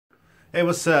Hey,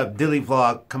 what's up? Dilly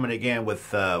Vlog coming again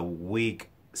with week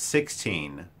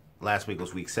 16. Last week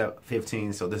was week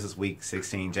 15, so this is week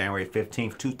 16, January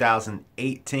 15th,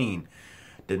 2018.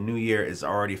 The new year is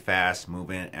already fast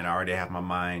moving, and I already have my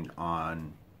mind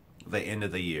on the end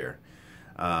of the year.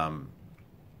 Um,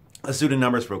 let's do the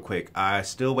numbers real quick. I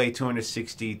still weigh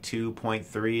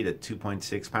 262.3 to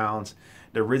 2.6 pounds.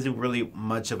 There isn't really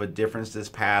much of a difference this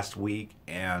past week,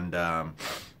 and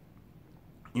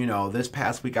this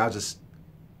past week I was just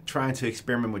trying to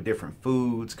experiment with different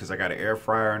foods because I got an air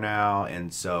fryer now,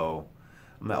 and so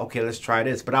I'm like, okay, let's try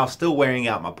this. But I was still wearing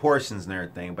out my portions and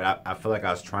everything, but I feel like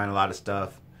I was trying a lot of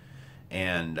stuff,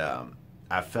 and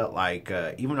I felt like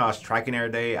even though I was tracking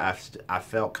every day, I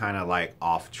felt kind of like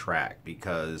off track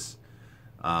because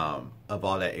of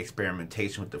all that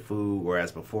experimentation with the food,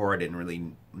 whereas before I didn't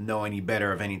really know any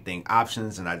better of anything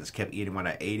options, and I just kept eating what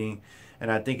I eating,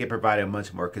 and I think it provided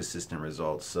much more consistent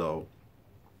results. So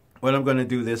what I'm going to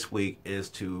do this week is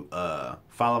to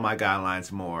follow my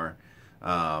guidelines more.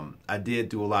 I did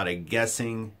do a lot of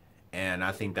guessing, and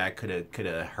I think that could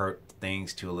have hurt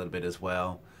things too a little bit as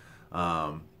well.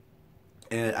 And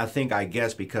I think I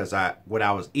guessed because what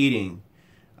I was eating,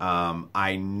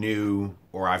 I knew,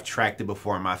 or I've tracked it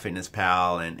before in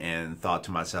MyFitnessPal, and thought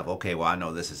to myself, okay, well, I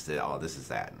know this is it, this is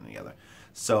that, and the other.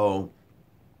 So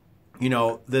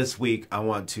this week I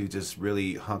want to just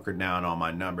really hunker down on my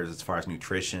numbers as far as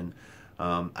nutrition.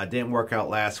 I didn't work out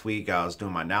last week. I was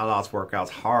doing my Now Loss workouts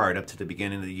hard up to the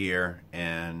beginning of the year,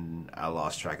 and I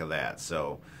lost track of that.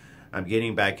 So I'm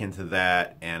getting back into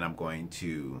that, and I'm going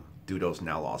to do those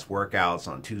Now Loss workouts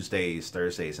on Tuesdays,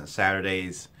 Thursdays, and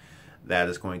Saturdays. That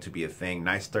is going to be a thing.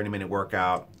 Nice 30-minute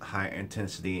workout, high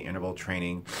intensity interval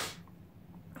training.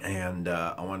 And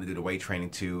I want to do the weight training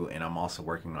too, and I'm also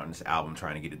working on this album,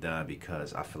 trying to get it done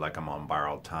because I feel like I'm on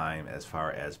borrowed time as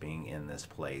far as being in this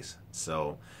place.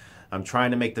 So I'm trying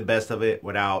to make the best of it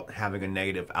without having a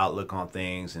negative outlook on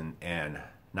things, and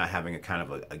not having a kind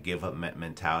of a give up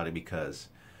mentality because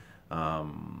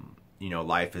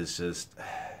life is just,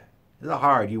 it's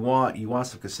hard. You want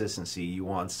some consistency, you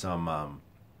want some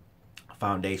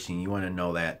foundation, you want to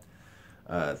know that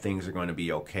things are going to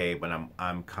be okay, but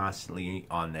I'm constantly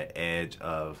on the edge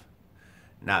of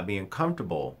not being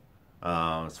comfortable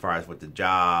as far as with the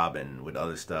job and with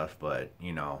other stuff. But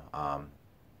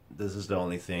this is the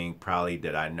only thing probably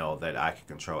that I know that I can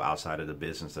control outside of the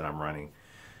business that I'm running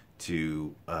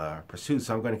to pursue.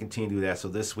 So I'm going to continue to do that. So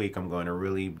this week I'm going to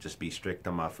really just be strict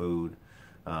on my food,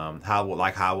 how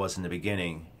I was in the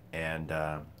beginning, and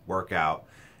work out.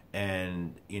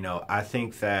 And I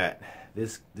think that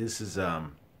this is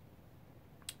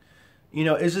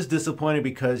it's just disappointing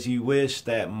because you wish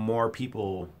that more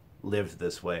people lived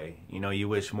this way. You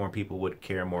wish more people would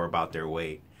care more about their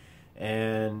weight,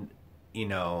 and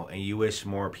and you wish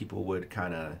more people would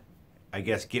kind of, I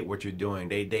guess, get what you're doing.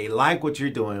 They like what you're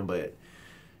doing, but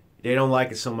they don't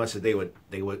like it so much that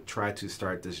they would try to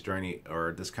start this journey,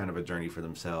 or this kind of a journey for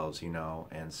themselves.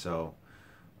 And so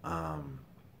I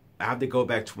have to go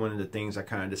back to one of the things I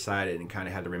kind of decided and kind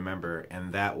of had to remember,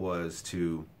 and that was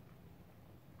to,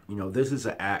 this is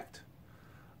an act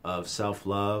of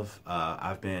self-love.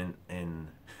 I've been in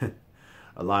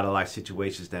a lot of life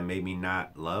situations that made me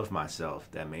not love myself,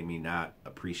 that made me not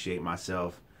appreciate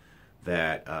myself,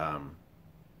 that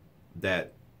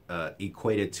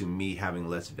equated to me having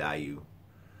less value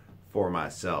for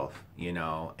myself,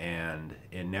 and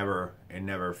it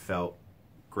never felt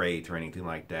great or anything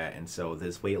like that. And so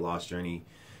this weight loss journey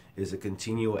is a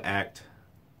continual act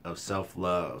of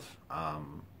self-love.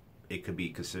 It could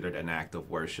be considered an act of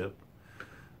worship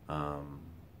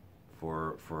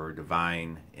for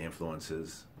divine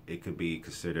influences. It could be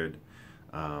considered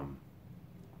a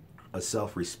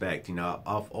self-respect.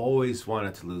 I've always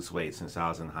wanted to lose weight since I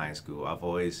was in high school. I've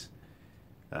always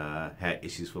had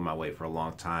issues with my weight for a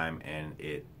long time, and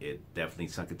it definitely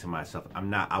sunk into myself.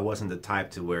 I wasn't the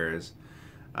type to whereas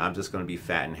I'm just going to be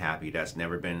fat and happy. That's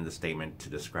never been the statement to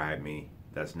describe me.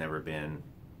 That's never been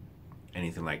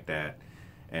anything like that.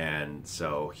 And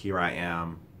so here I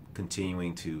am,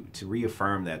 continuing to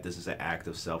reaffirm that this is an act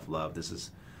of self-love. This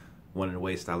is one of the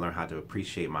ways that I learn how to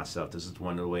appreciate myself. This is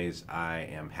one of the ways I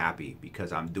am happy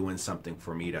because I'm doing something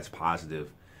for me that's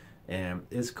positive. And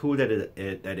it's cool that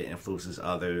it influences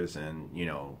others. And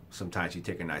sometimes you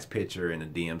take a nice picture and the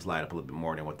DMs light up a little bit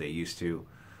more than what they used to.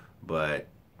 But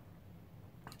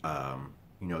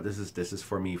this is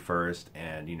for me first,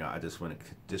 and I just want to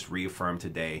just reaffirm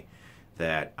today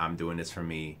that I'm doing this for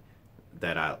me,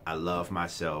 that I love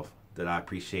myself, that I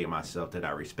appreciate myself, that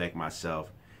I respect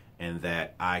myself, and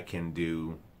that I can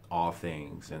do all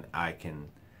things, and I can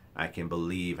I can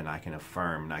believe, and I can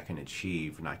affirm, and I can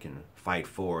achieve, and I can fight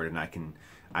forward, and I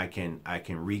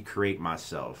can recreate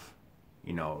myself,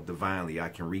 you know, divinely. I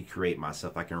can recreate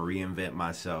myself. I can reinvent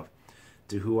myself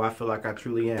to who I feel like I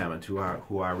truly am, and to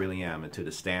who I really am, and to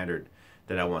the standard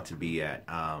that I want to be at.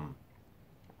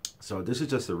 So this is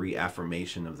just a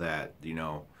reaffirmation of that, you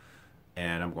know,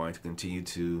 and I'm going to continue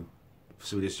to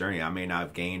pursue this journey. I may not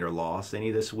have gained or lost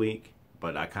any this week,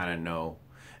 but I kind of know.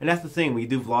 And that's the thing, when you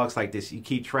do vlogs like this, you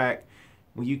keep track.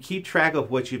 When you keep track of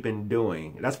what you've been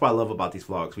doing, that's what I love about these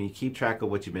vlogs. When you keep track of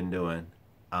what you've been doing,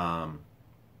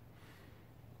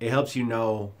 it helps you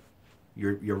know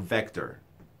your vector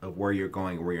of where you're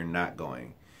going, where you're not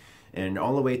going. And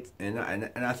all the way, and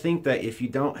I think that if you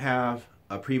don't have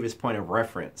a previous point of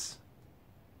reference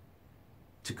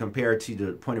to compare to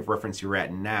the point of reference you're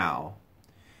at now,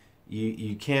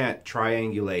 you can't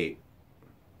triangulate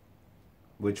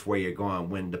which way you're going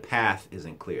when the path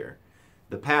isn't clear.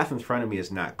 The path in front of me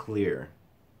is not clear,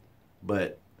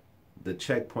 but the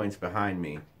checkpoints behind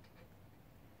me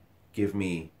give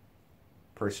me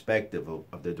perspective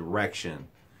of the direction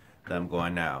that I'm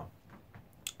going now.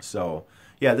 So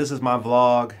yeah, this is my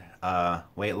vlog,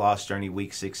 weight loss journey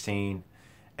week 16,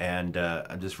 and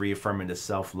I'm just reaffirming the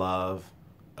self-love,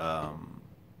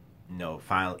 you know,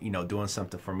 finally, you know, doing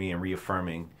something for me and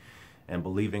reaffirming and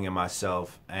believing in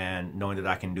myself and knowing that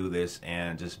I can do this,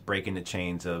 and just breaking the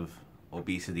chains of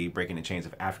obesity, breaking the chains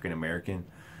of African American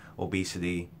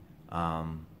obesity.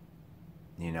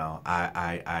 You know,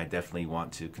 I definitely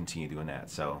want to continue doing that.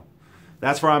 So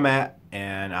that's where I'm at,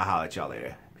 and I'll holler at y'all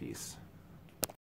later. Peace.